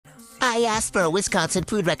I asked for a Wisconsin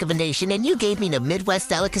food recommendation, and you gave me the Midwest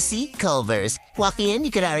delicacy, Culver's. Walking in, you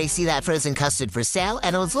could already see that frozen custard for sale,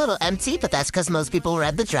 and it was a little empty, but that's because most people were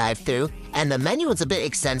at the drive-thru. And the menu was a bit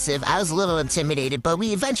extensive. I was a little intimidated, but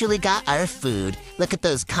we eventually got our food. Look at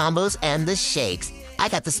those combos and the shakes. I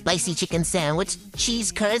got the spicy chicken sandwich,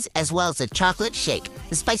 cheese curds, as well as a chocolate shake.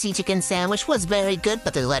 The spicy chicken sandwich was very good,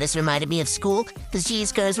 but the lettuce reminded me of school. The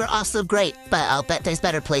cheese curds were also great, but I'll bet there's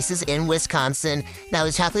better places in Wisconsin. Now,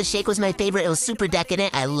 the chocolate shake was my favorite. It was super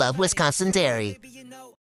decadent. I love Wisconsin dairy.